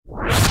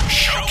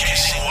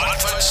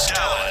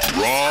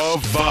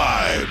of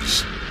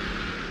vibes.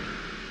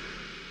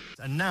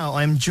 And now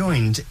I'm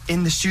joined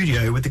in the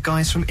studio with the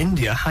guys from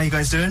Indea. How you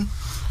guys doing?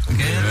 Good.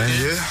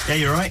 Yeah,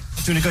 you're right.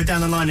 Do you want to go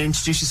down the line and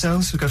introduce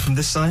yourselves? We'll go from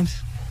this side.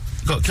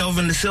 Got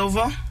Kelvin the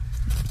Silva,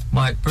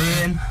 Mike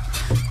Bruin,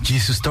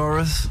 Jesus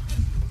Torres,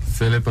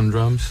 Philip on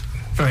drums.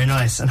 Very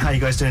nice. And how you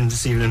guys doing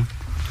this evening?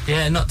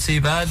 Yeah, not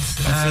too bad.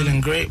 I'm feeling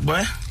great,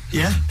 boy.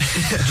 Yeah?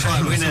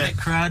 Right, It's a bit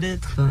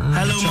crowded.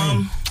 Hello,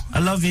 Mum. I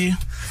love you.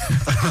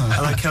 I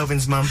like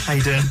Kelvin's mum. How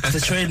you doing? It's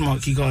a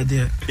trademark you gotta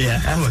do. Yeah,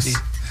 of course.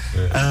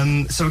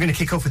 So we're going to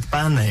kick off with the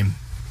band name.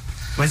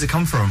 Where's it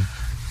come from?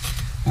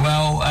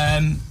 Well,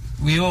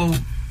 we all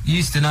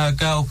used to know a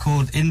girl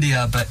called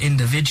Indea, but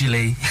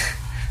individually,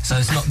 so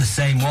it's not the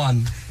same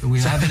one. We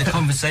were having a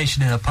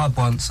conversation in a pub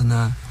once and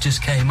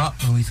just came up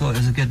and we thought it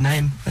was a good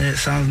name. Yeah, it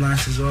sounds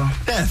nice as well.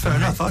 Yeah, fair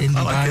enough. I Indie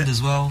like band it.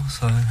 as well,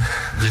 so...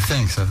 You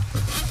think so?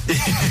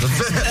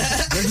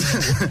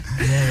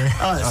 Yeah.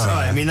 Oh, that's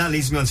right. I mean, that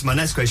leads me on to my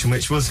next question,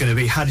 which was going to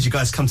be, how did you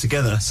guys come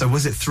together? So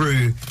was it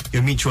through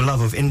your mutual love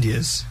of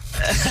India's?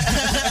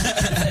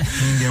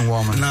 Indian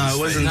woman. No, it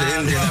wasn't the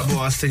India that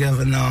brought us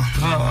together, no.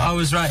 Well, I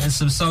was writing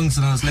some songs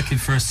and I was looking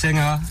for a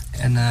singer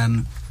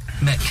and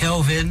met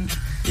Kelvin.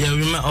 Yeah, we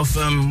met off,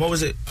 what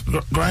was it?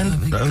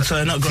 Grind? I'm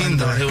sorry, not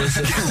Grindr. It was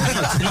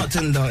not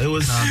Tinder. It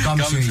was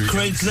Gumtree.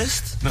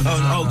 Craigslist.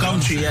 Oh,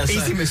 Gumtree. Yeah,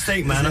 Easy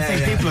mistake, man. I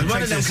think people are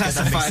one of them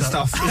classified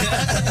stuff.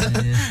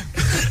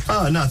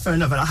 Oh, no, fair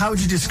enough. How would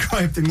you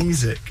describe the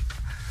music?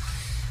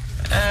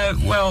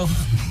 Well,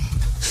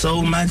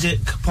 Soul,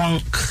 magic,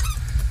 punk.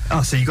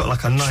 Oh, so you got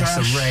like a nice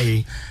Trash.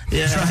 array.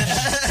 Yeah.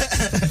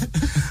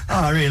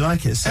 Oh, I really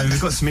like it. So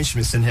we've got some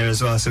instruments in here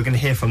as well, so we're going to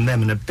hear from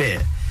them in a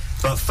bit.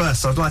 But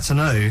first, I'd like to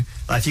know,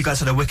 like, if you guys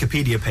had a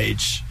Wikipedia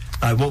page,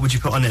 what would you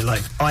put on it?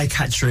 Like,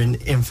 eye-catching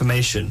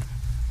information.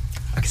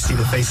 I can see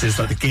the faces,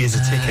 like the gears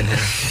are ticking here.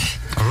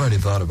 I already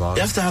thought about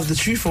You it. have to have the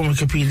truth on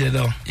Wikipedia,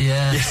 though.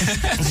 yeah. You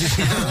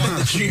don't want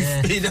the truth.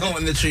 Yeah. You don't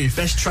want the truth.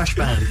 Best trash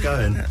band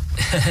going.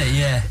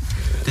 Yeah.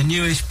 The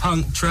newish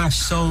punk trash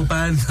soul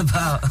band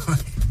about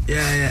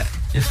Yeah.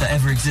 if that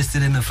ever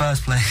existed in the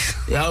first place.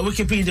 Yeah,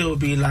 Wikipedia would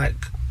be like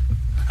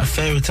a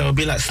fairy tale. It would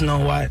be like Snow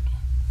White.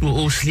 We were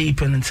all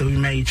sleeping until we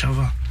met each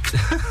other.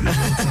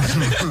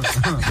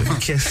 Give a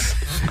kiss.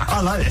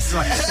 I like this.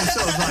 Like some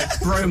sort of like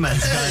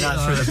bromance going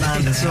out through the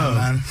band as well.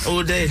 Man.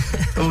 All day.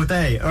 All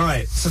day. All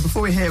right. So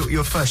before we hear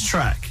your first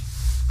track,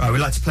 we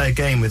like to play a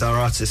game with our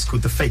artists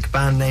called the Fake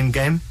Band Name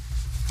Game.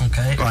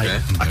 Okay. Right.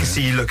 Okay. I can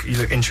see you look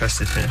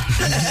interested here.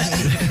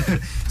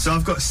 So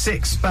I've got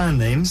 6 band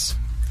names.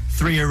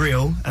 3 are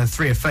real and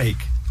 3 are fake.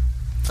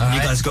 You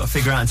guys have got to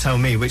figure out and tell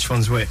me which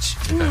one's which.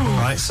 Okay. All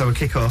right. So we'll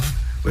kick off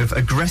with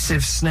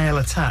Aggressive Snail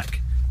Attack.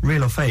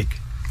 Real or fake?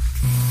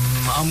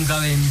 I'm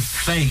going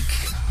fake.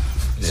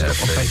 Yeah,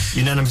 fake.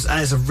 Unanimous.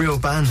 That is a real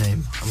band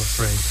name, I'm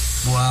afraid.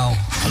 Wow.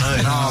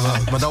 I know.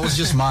 No, but that was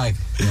just Mike.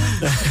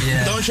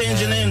 Yeah. Don't change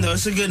your name, though.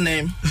 It's a good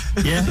name.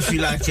 Yeah? If you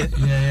like it.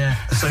 Yeah.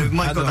 So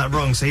Mike got that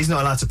wrong, so he's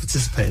not allowed to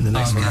participate in the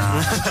next one.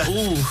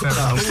 Ooh.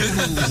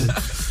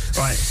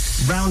 Right.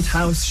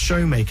 Roundhouse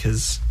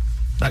Showmakers.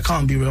 That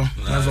can't be real.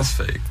 No, that's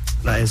fake.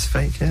 That is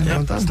fake, yeah.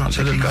 Well done. it's not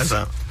Check good you guys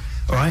enough.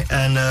 out. All right.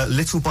 And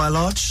Little by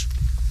Large.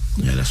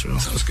 Yeah, that's real.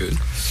 Sounds good.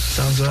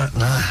 Sounds right.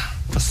 Nah,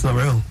 that's not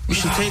real. We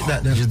should take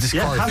that then. You Yeah,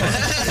 disqualified.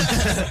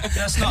 have it.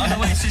 That's not an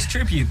Oasis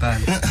tribute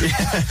band.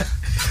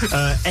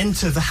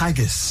 Enter the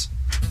Haggis.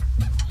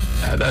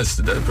 Yeah, that's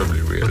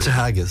probably real. What's a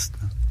haggis?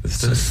 It's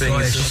the thing.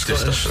 It's just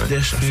Scottish stuff, right?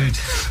 dish, I think.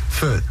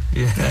 Food.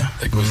 Yeah.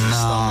 It goes to the No,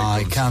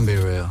 stomach. it can't be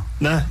real.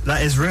 No,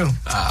 that is real.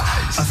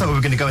 I thought we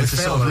were going to go into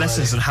sort of failed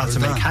lessons on already. how to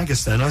We're make done.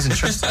 haggis then. I was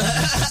interested.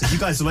 You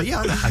guys were like, yeah,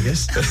 I know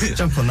haggis.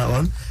 Jump on that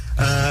one.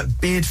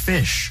 Beard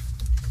Fish.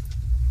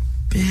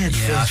 Beard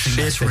Yeah, I fish. think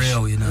that's Fish.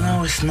 real, you know.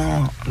 No, it's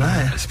not.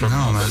 No. It's probably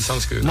No, not, but man. it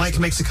sounds good. Mike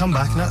makes a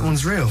comeback, and that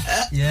one's real.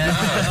 Yeah.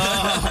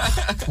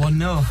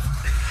 1-0.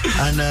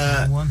 And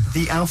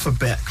the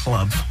Alphabet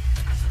Club.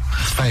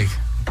 It's fake.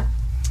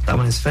 That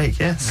one is fake,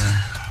 yes.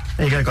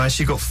 There you go, guys.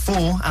 You got 4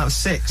 out of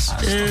 6.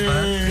 Better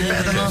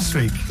than last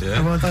week.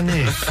 Yeah. Well done,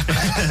 you.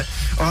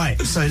 All right,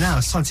 so now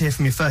it's time to hear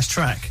from your first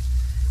track.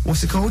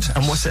 What's it called,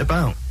 and what's it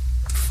about?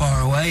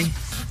 Far away.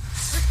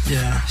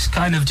 Yeah. It's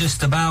kind of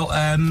just about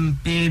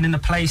being in a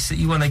place that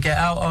you want to get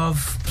out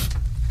of.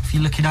 If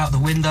you're looking out the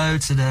window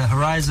to the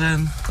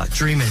horizon. Like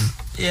dreaming.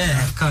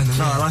 Yeah, kind of.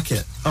 No, yeah. I like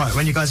it. All right,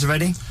 when you guys are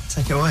ready,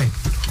 take it away.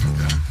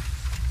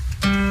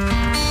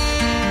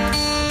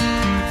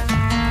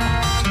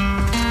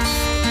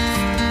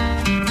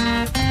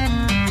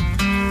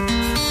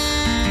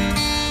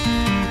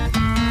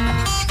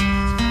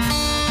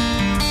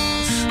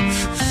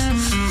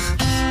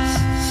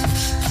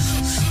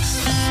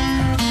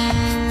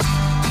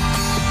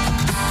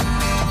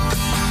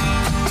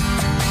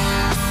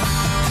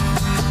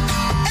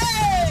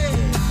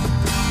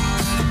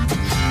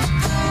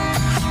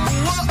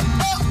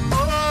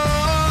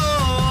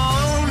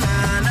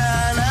 Na,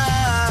 na, na.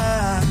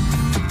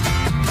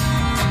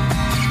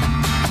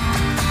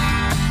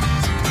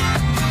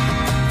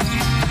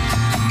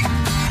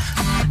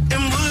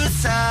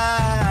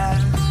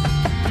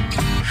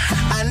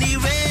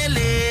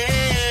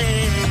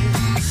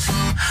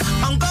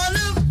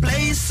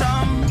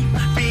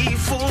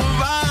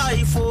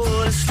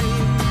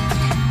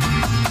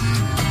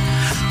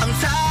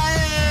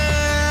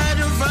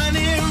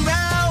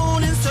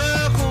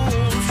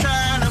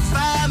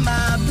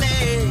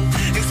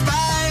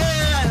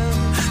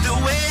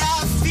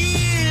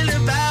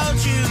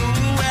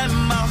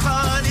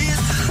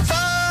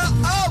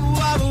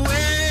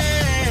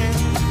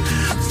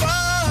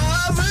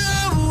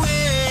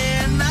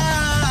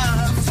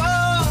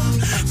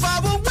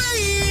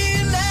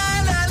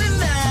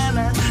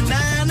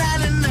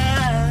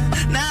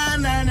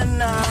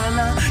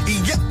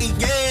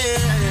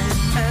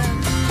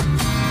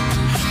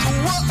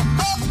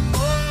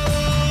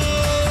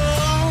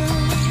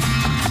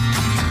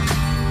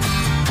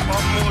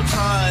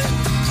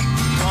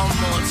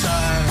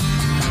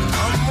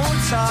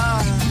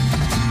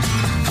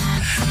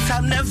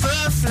 love never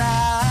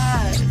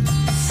flies.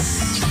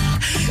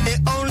 It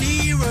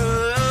only runs.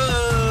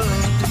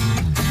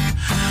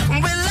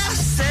 Will I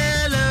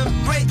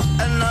celebrate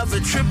another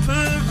trip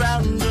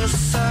around the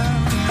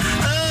sun?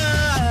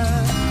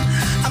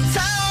 I'm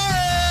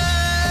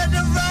tired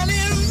of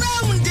running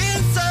round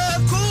in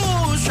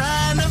circles,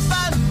 trying to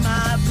find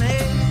my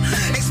place.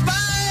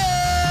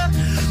 Expire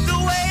the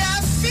way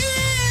I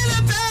feel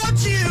about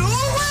you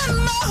when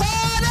my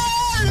heart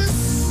ends.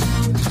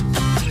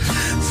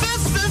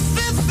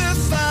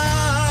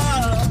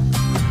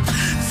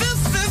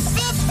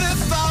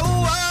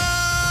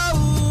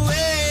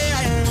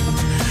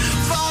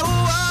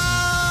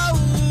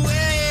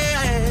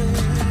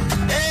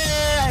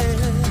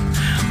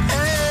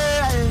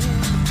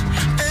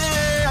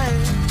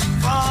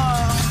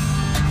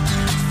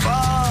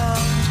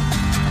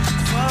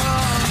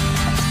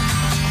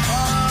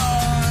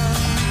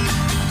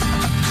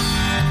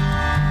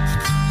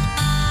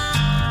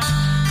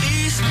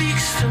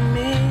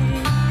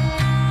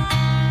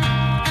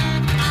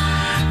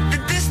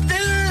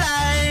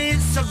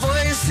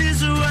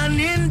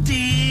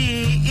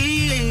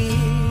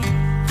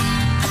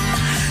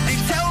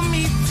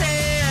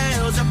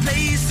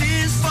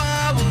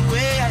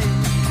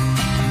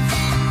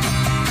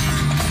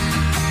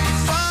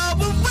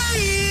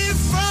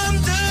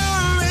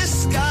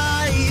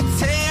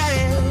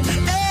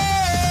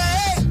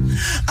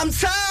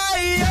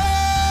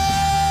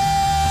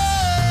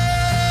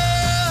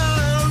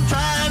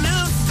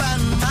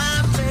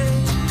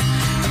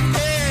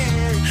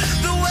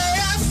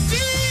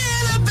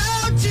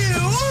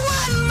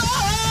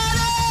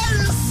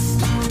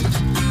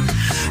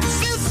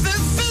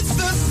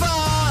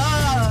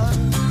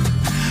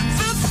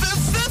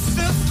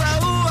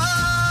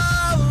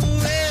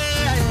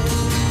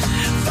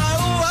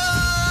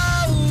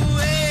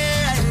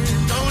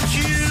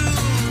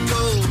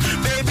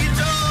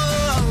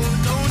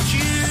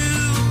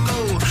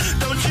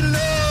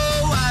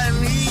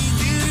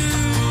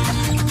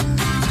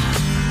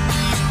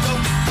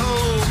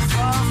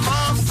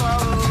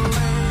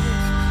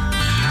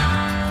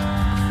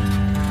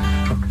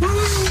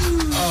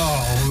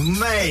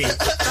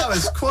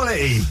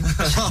 Quality.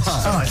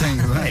 Oh, thank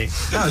you, mate.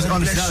 That was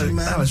honestly,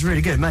 that was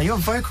really good, man. Your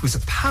vocals are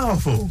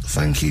powerful.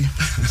 Thank you.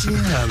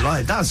 Yeah,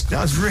 like that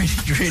was really,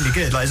 really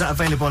good. Like, is that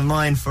available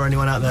online for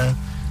anyone out there?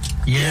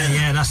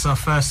 Yeah, that's our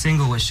first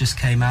single, which just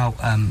came out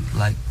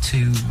like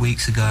 2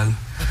 weeks ago.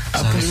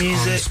 Apple it's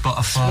Music, on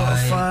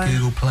Spotify,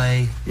 Google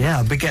Play. Yeah,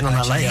 I'll be getting on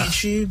that later.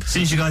 YouTube. As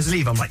soon as you guys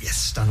leave, I'm like,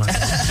 yes, done. Like,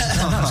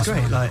 that's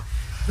great. Like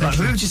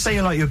who would you say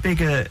are like your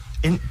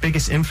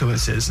biggest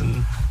influences?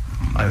 And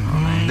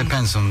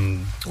depends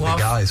on the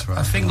guys, right?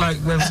 I think like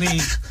when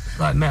we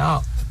like met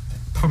up,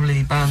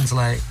 probably bands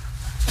like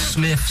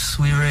Smiths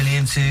we were really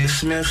into.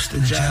 Smiths, The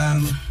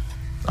Jam,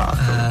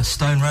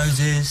 Stone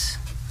Roses.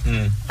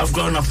 I've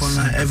grown up on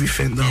like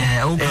everything though.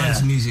 Yeah, all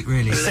kinds of music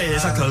really.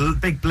 It's like a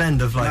big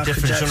blend of like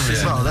different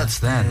genres. Well, that's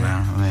that,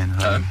 man. I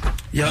mean,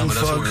 Young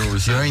that's what Folk. we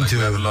always say. You're Like, into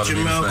we have a lot of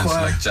influence,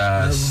 Jamiroquai. like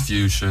jazz,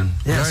 fusion.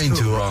 Yeah, you're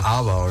into rock.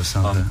 ABBA or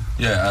something.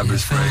 Yeah,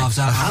 ABBA's Phil great. loves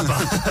ABBA.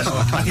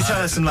 I can tell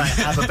there's some like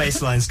ABBA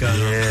bass lines going on.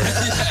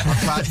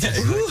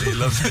 He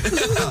loves it.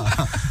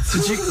 So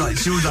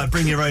do you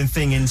bring your own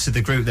thing into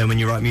the group then when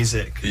you write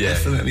music? Yeah,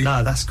 definitely.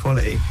 No, that's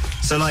quality.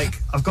 So like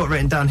I've got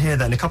written down here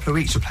that in a couple of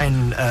weeks you're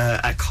playing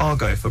at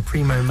Cargo for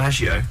Primo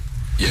Maggio.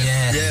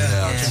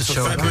 Yeah.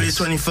 So February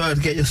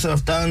 23rd, get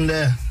yourself down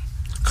there.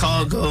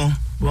 Cargo,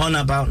 we're on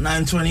about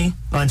 9:20.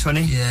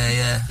 9:20?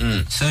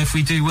 Yeah. So if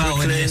we do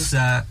well in this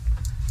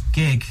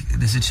gig,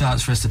 there's a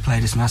chance for us to play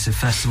this massive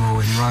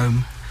festival in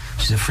Rome,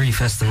 which is a free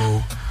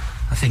festival.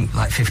 I think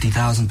like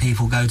 50,000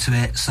 people go to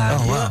it. So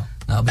wow.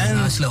 that'll be a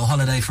nice little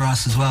holiday for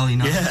us as well, you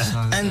know. Yeah. So,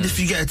 And if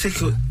you get a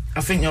ticket,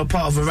 I think you're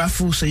part of a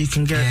raffle, so you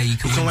can get you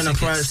can win a tickets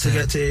prize to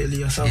get to Italy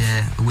yourself.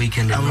 Yeah, a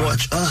weekend in And Rome.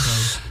 watch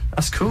us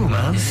That's cool,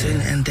 man.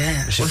 sing and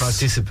dance. should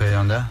participate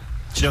on that.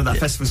 Do you know what that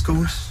festival's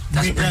called?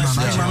 That's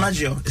Primo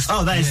Maggio. It's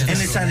That is in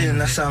Italian.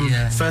 That's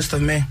 1st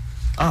of May.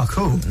 Oh,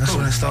 cool. That's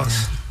when it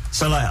starts.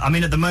 So like, I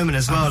mean, at the moment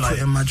as well, I'm like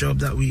quitting my job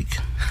that week.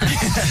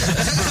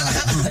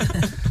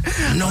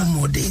 No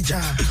more day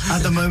job.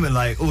 at the moment,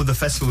 like all the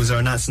festivals are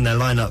announcing their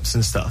lineups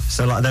and stuff.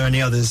 So like, are there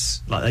any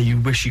others like that you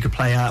wish you could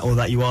play at or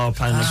that you are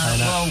planning on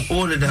playing at?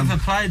 All of them. I've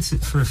applied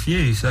for a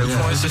few, so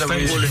Is it that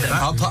we- All of them.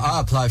 I'll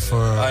apply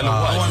for. I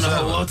want the know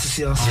whole world to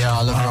see us. Yeah,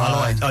 I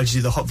love Oh, did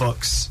you do the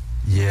Hotbox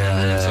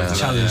Yeah.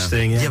 challenge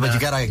thing? Yeah, but you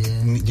gotta.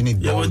 You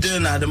need. Yeah, we're votes.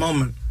 doing that at the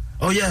moment.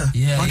 Oh yeah.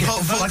 Yeah.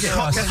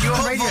 You're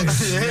on radio.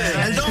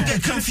 Yeah. And don't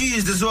get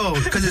confused as well,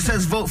 because it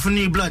says vote for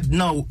New Blood.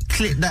 No,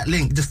 click that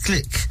link. Just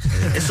click.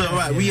 It's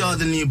alright. We are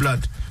the New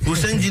Blood. We'll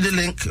send you the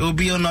link. It will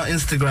be on our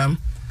Instagram.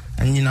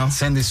 And you know,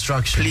 Send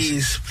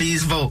instructions.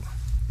 please vote.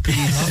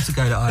 I'd love to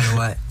go to Isle of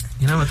Wight.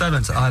 You know, my dad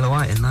went to Isle of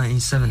Wight in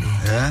 1970.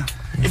 Yeah.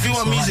 If you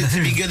want music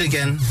to be good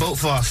again, vote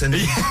for us. And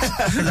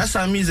that's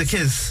how music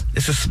is.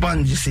 It's a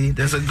sponge, you see.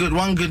 There's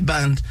one good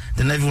band,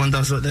 then everyone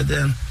does what they're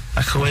doing.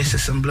 Like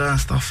Oasis and Blur and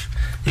stuff.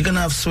 You're gonna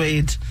have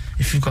Suede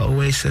if you've got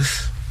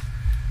Oasis.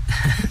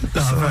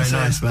 Oh, very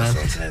nice, man.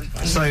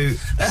 So,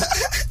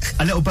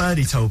 a little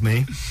birdie told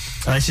me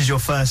this is your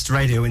first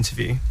radio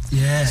interview.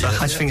 Yeah. So,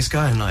 how do you think it's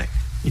going? Like,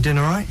 you doing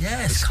all right?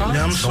 Yeah, it's kind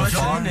Yeah, I'm of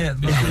sweating. it.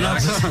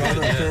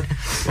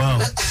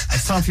 Well,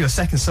 it's time for your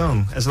second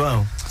song as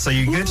well. So,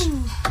 you good?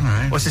 All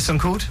right. What's this song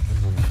called?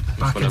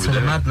 Back into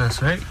the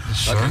madness, right?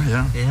 Sure,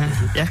 yeah.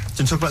 Yeah. Yeah. Do you want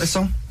to talk about this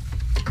song?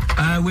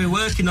 We're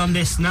working on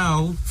this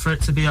now for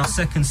it to be our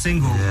second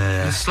single.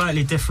 Yeah. It's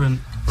slightly different.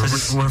 We're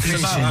It's about,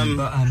 finishing.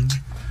 But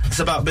it's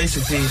about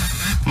basically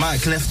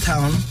Mike left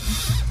town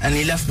and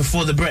he left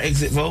before the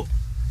Brexit vote.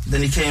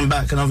 Then he came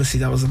back and obviously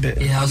that was a bit.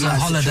 yeah, I was on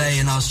nice holiday situation.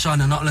 and I was trying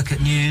to not look at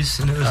news,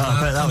 and it was I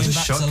bet that was coming a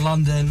back shock. to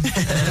London,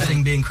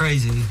 everything being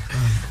crazy.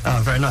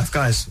 Oh, very nice.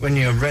 Guys, when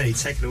you're ready,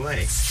 take it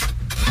away.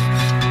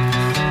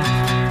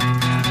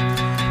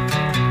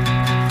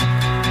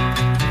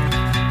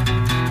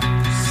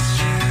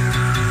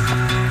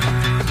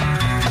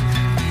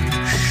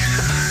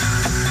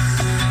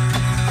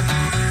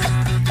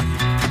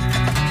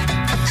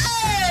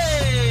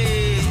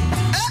 Hey!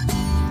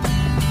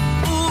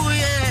 Ooh,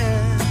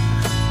 yeah.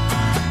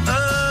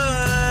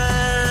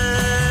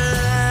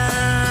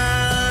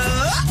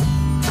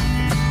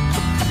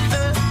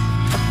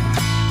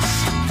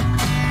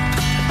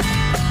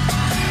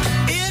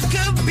 It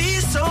could be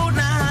so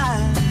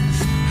nice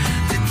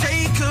to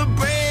take a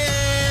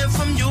breath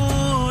from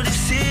your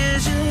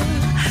decision.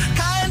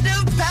 Kind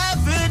of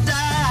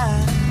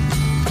paradise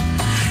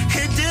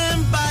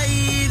hidden by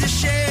the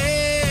shade.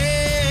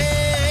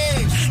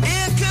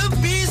 It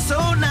could be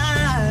so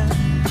nice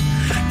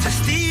to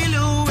steal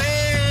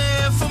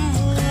away from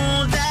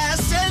all that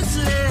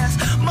senseless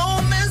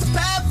moments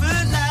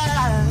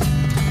paradise.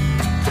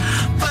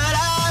 But I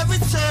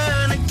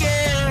return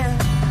again.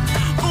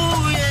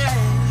 Ooh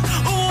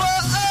yeah. Ooh,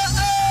 oh, oh, oh.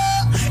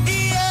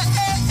 Yeah,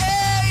 yeah,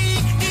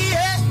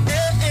 yeah,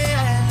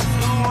 yeah.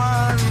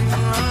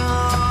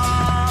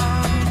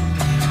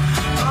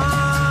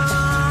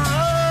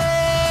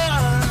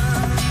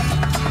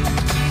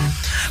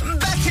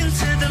 Back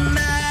into the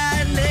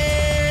madness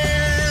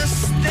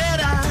that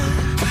I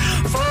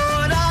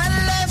thought I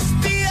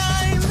left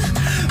behind.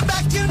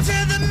 Back into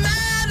the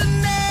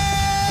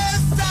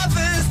madness of a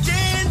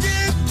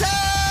changing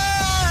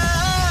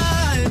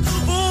time.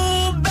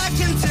 Ooh, back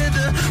into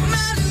the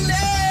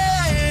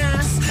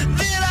madness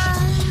that I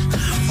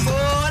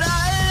thought I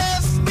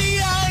left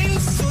behind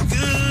for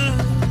good,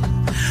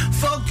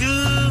 for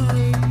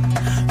good,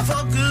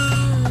 for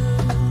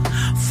good,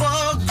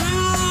 for good.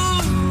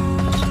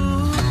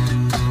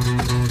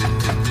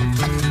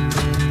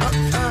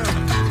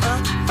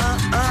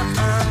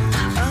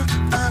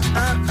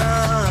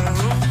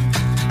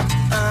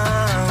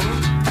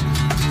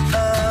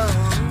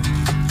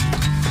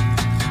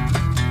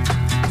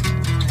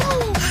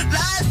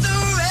 Life's a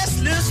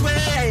restless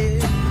way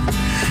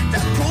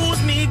that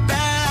pulls me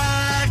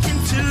back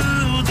into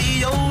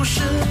the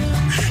ocean.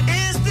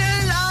 It's the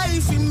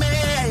life we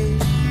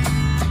made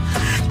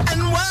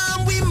and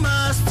one we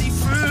must see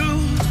through.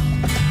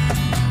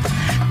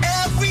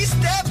 Every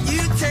step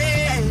you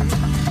take,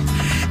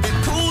 it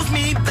pulls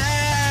me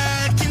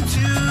back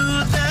into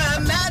the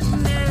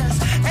madness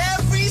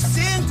every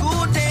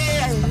single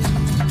day.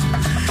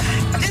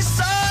 It's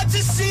hard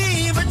to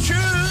see but true.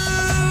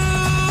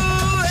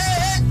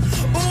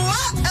 Oh, oh,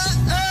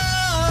 oh,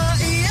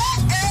 yeah,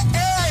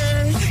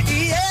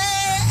 yeah.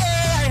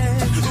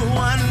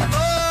 One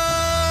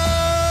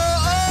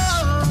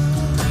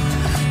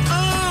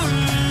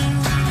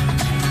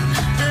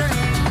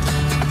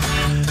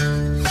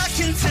back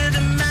into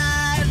the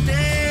madness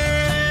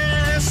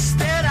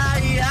that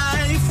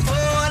I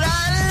thought I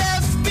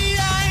left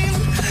behind.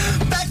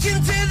 Back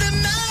into the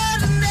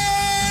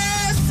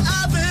madness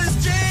of a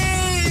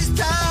strange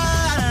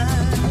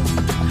time.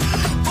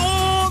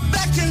 Oh,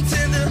 back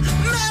into the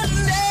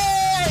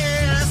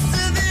madness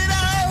that I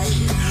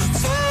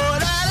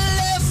thought I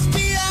left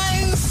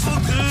behind for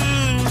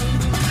good,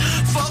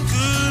 for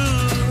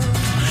good,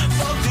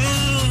 for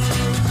good,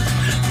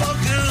 for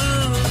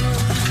good,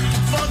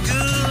 for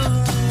good,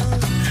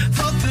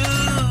 for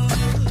good,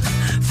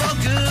 for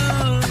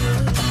good,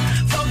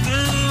 for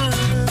good.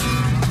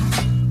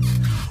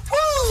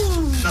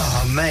 Woo!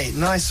 Oh, mate,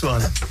 nice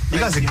one. You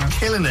guys are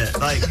killing it.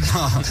 Like,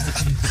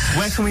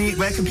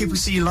 where can people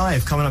see you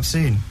live coming up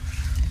soon?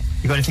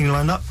 You got anything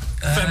lined up?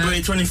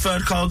 February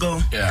 23rd, Cargo.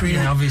 Yeah.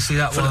 Yeah, obviously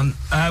that one.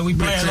 We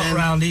play a lot Brooklyn.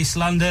 around East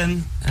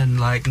London and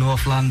like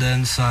North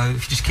London, so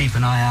if you just keep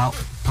an eye out.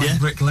 Play Yeah.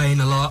 Brick Lane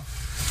a lot.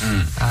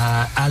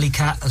 Alley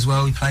Cat as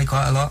well, we play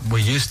quite a lot.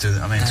 We used to.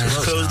 I mean, it's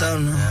It's closed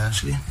down now, Yeah.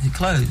 actually. It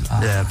closed.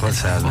 Oh, Yeah, but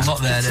sad. I'm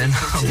not there then,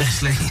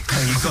 obviously.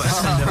 You've got to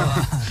send it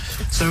up.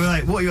 So,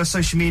 like, what are your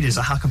social medias?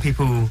 Like, how can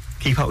people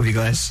keep up with you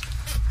guys?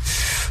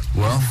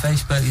 Well,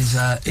 Facebook is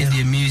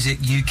Indian Music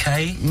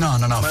UK. no.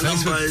 My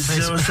number is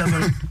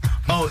 07.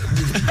 Oh,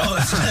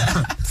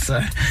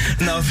 sorry.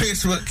 No,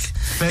 Facebook.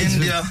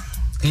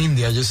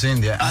 India, just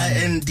India.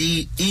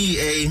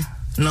 INDEA,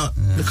 not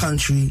the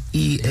country,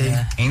 EA.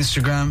 Yeah.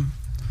 Instagram.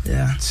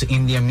 Yeah. It's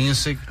India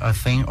Music, I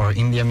think, or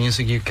India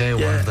Music UK,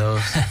 one Yeah. of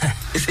those.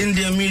 It's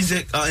India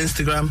Music on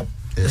Instagram.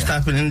 Just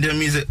type in Indian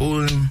music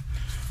all in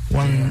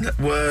one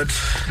word.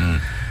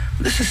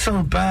 This is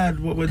so bad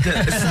what we're doing.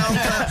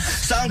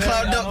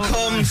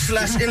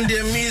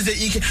 SoundCloud.com/Indian music.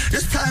 You can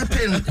just type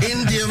in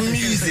Indian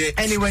music.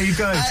 Anywhere you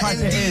go, type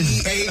it in.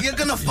 You're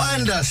gonna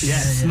find us.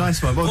 Yes,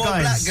 nice one. Well, Or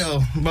guys, Black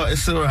Girl, but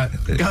it's alright.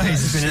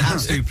 guys, it's been an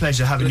absolute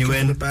pleasure having you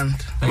in. The band.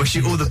 Wish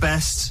you all the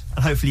best,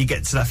 and hopefully you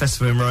get to that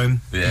festival in Rome.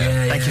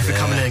 Yeah. Thank you for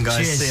coming in, guys.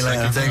 Cheers. See you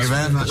later. Thank you,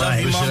 man. Much Bye.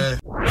 appreciate it.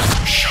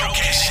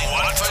 Showcasing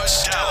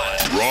Watford's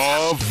talent.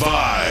 Raw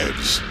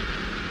vibes.